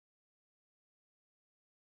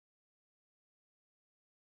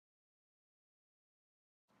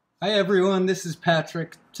Hi everyone, this is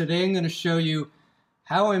Patrick. Today I'm going to show you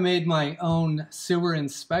how I made my own sewer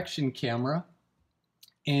inspection camera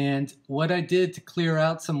and what I did to clear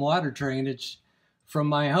out some water drainage from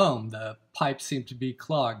my home. The pipes seem to be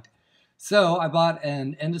clogged. So I bought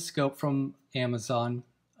an endoscope from Amazon.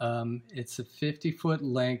 It's a 50-foot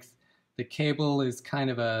length. The cable is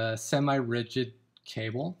kind of a semi-rigid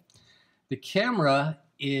cable. The camera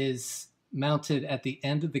is mounted at the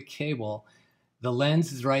end of the cable. The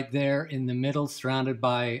lens is right there in the middle, surrounded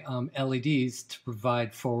by LEDs to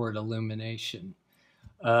provide forward illumination.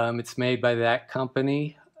 It's made by that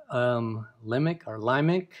company,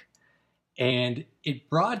 Limink, and it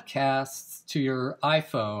broadcasts to your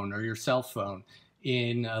iPhone or your cell phone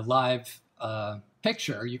in a live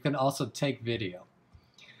picture. You can also take video.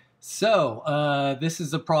 So this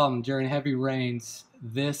is a problem during heavy rains.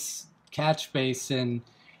 This catch basin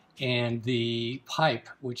and the pipe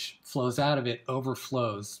which flows out of it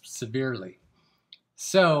overflows severely.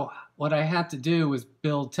 So what I had to do was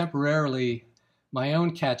build temporarily my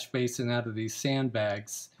own catch basin out of these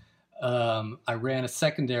sandbags. I ran a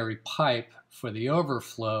secondary pipe for the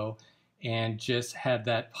overflow and just had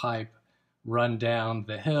that pipe run down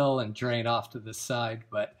the hill and drain off to the side.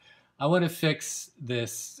 But I want to fix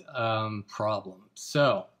this problem.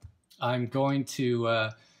 So I'm going to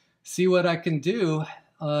see what I can do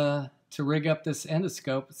to rig up this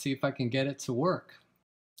endoscope and see if I can get it to work.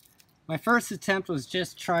 My first attempt was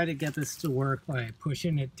just try to get this to work by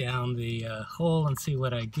pushing it down the hole and see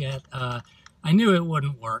what I get. I knew it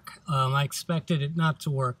wouldn't work. I expected it not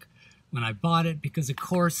to work when I bought it because, of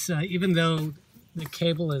course, even though the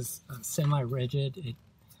cable is semi-rigid,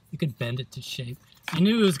 you could bend it to shape. I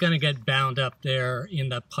knew it was going to get bound up there in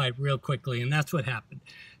that pipe real quickly, and that's what happened.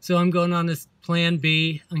 So I'm going on this plan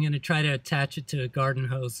B. I'm going to try to attach it to a garden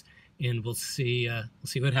hose, and we'll see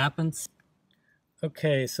what happens.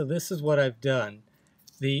 Okay, so this is what I've done.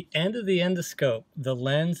 The end of the endoscope, the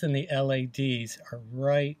lens and the LEDs are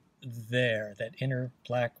right there, that inner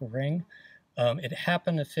black ring. It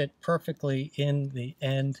happened to fit perfectly in the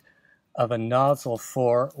end of a nozzle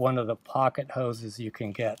for one of the pocket hoses you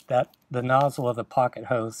can get. The nozzle of the pocket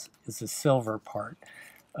hose is the silver part.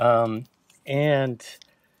 And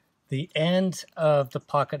the end of the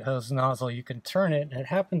pocket hose nozzle, you can turn it, and it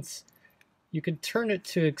happens, you can turn it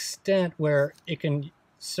to extent where it can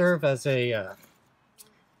serve as a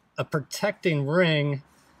protecting ring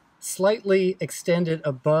slightly extended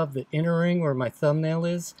above the inner ring where my thumbnail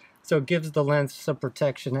is, so it gives the lens some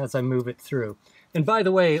protection as I move it through. And by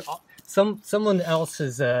the way, someone else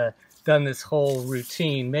has done this whole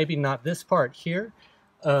routine, maybe not this part here.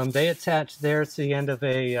 They attached theirs to the end of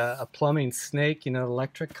a plumbing snake, you know,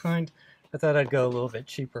 electric kind. I thought I'd go a little bit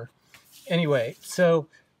cheaper. Anyway, so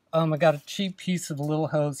I got a cheap piece of the little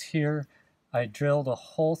hose here. I drilled a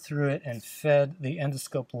hole through it and fed the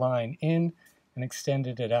endoscope line in and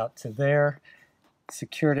extended it out to there.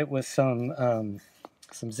 Secured it with some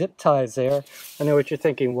zip ties there. I know what you're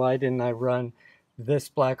thinking, why didn't I run this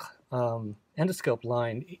black endoscope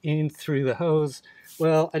line in through the hose?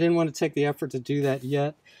 Well, I didn't want to take the effort to do that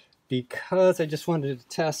yet because I just wanted to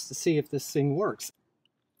test to see if this thing works.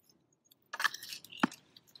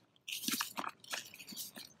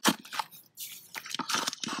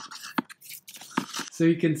 So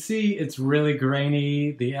you can see it's really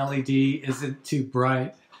grainy. The LED isn't too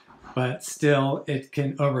bright, but still it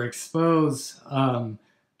can overexpose.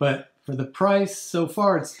 But for the price, so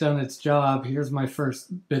far it's done its job. Here's my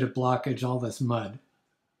first bit of blockage, all this mud.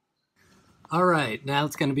 All right, now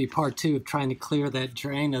it's going to be part two of trying to clear that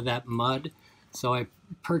drain of that mud. So I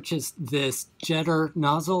purchased this jetter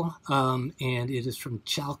nozzle, and it is from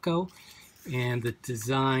Chalco. And the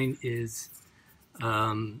design is,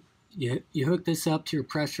 you hook this up to your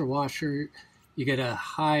pressure washer. You get a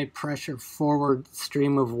high pressure forward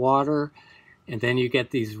stream of water, and then you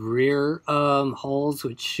get these rear holes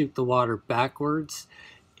which shoot the water backwards.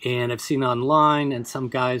 And I've seen online, and some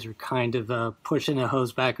guys are kind of pushing a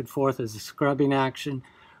hose back and forth as a scrubbing action.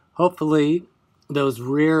 Hopefully those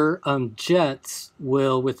rear jets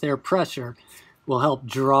will, with their pressure, will help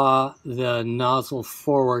draw the nozzle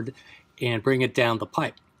forward and bring it down the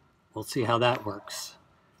pipe. We'll see how that works.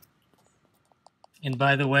 And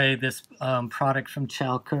by the way, this product from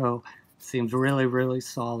Chalco seems really, really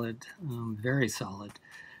solid, very solid.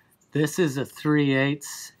 This is a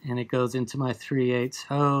 3/8, and it goes into my 3/8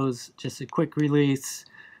 hose, just a quick release.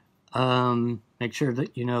 Make sure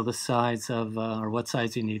that you know the size of, or what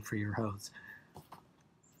size you need for your hose.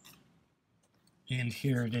 And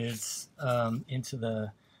here it is into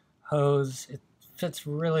the hose. It fits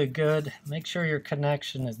really good. Make sure your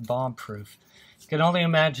connection is bomb-proof. You can only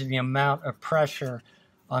imagine the amount of pressure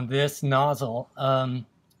on this nozzle.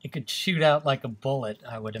 It could shoot out like a bullet,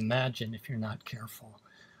 I would imagine, if you're not careful.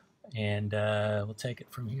 And we'll take it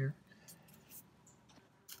from here.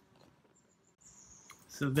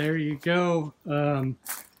 So there you go.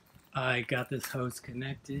 I got this hose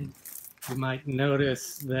connected. You might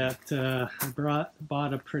notice that I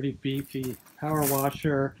bought a pretty beefy power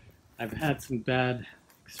washer. I've had some bad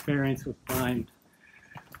experience with buying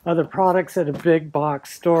other products at a big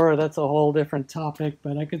box store. That's a whole different topic,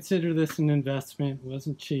 but I consider this an investment. It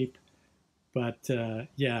wasn't cheap, but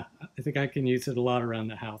yeah, I think I can use it a lot around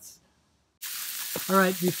the house. All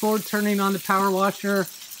right, before turning on the power washer,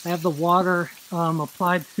 I have the water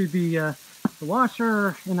applied to the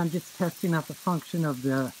washer, and I'm just testing out the function of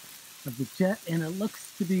the jet, and it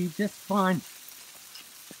looks to be just fine.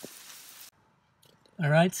 All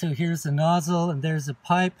right, so here's the nozzle, and there's a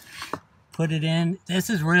pipe. Put it in. This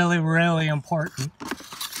is really, really important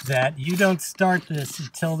that you don't start this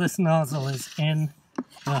until this nozzle is in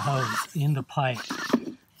the hose, in the pipe,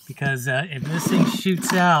 because if this thing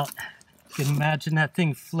shoots out, you can imagine that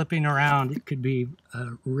thing flipping around. It could be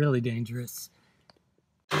really dangerous.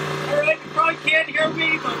 All right, you probably can't hear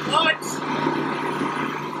me, but watch.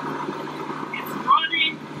 It's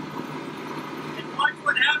running. And watch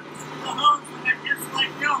what happens to the hose when I just let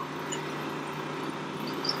go.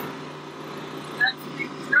 That's the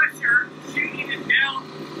pressure shooting it down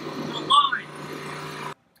the line.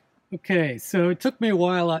 Okay, so it took me a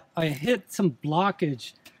while. I hit some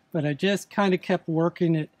blockage, but I just kind of kept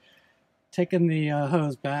working it, taking the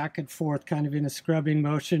hose back and forth kind of in a scrubbing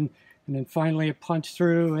motion, and then finally it punched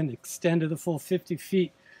through and extended the full 50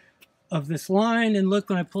 feet of this line. And look,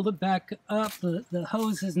 when I pulled it back up, the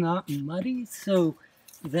hose is not muddy, so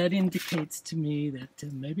that indicates to me that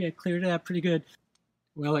maybe I cleared it out pretty good.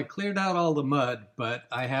 Well, I cleared out all the mud, but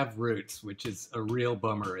I have roots, which is a real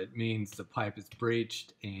bummer. It means the pipe is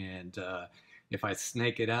breached, and if I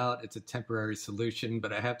snake it out, it's a temporary solution,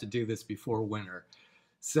 but I have to do this before winter.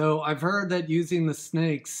 So I've heard that using the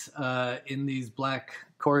snakes in these black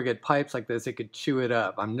corrugate pipes like this, it could chew it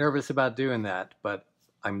up. I'm nervous about doing that, but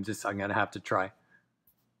I'm gonna have to try.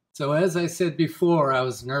 So as I said before, I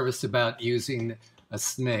was nervous about using a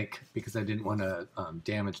snake because I didn't want to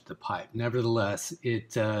damage the pipe. Nevertheless,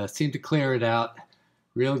 it seemed to clear it out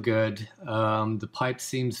real good. The pipe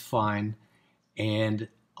seems fine, and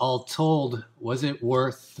all told, was it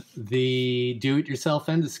worth the do-it-yourself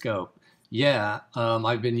endoscope? Yeah,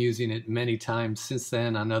 I've been using it many times since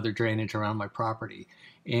then on other drainage around my property.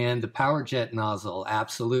 And the power jet nozzle,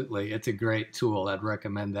 absolutely, it's a great tool. I'd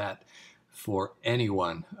recommend that for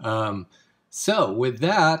anyone. So with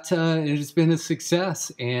that, it has been a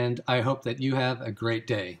success, and I hope that you have a great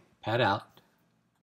day. Pat out.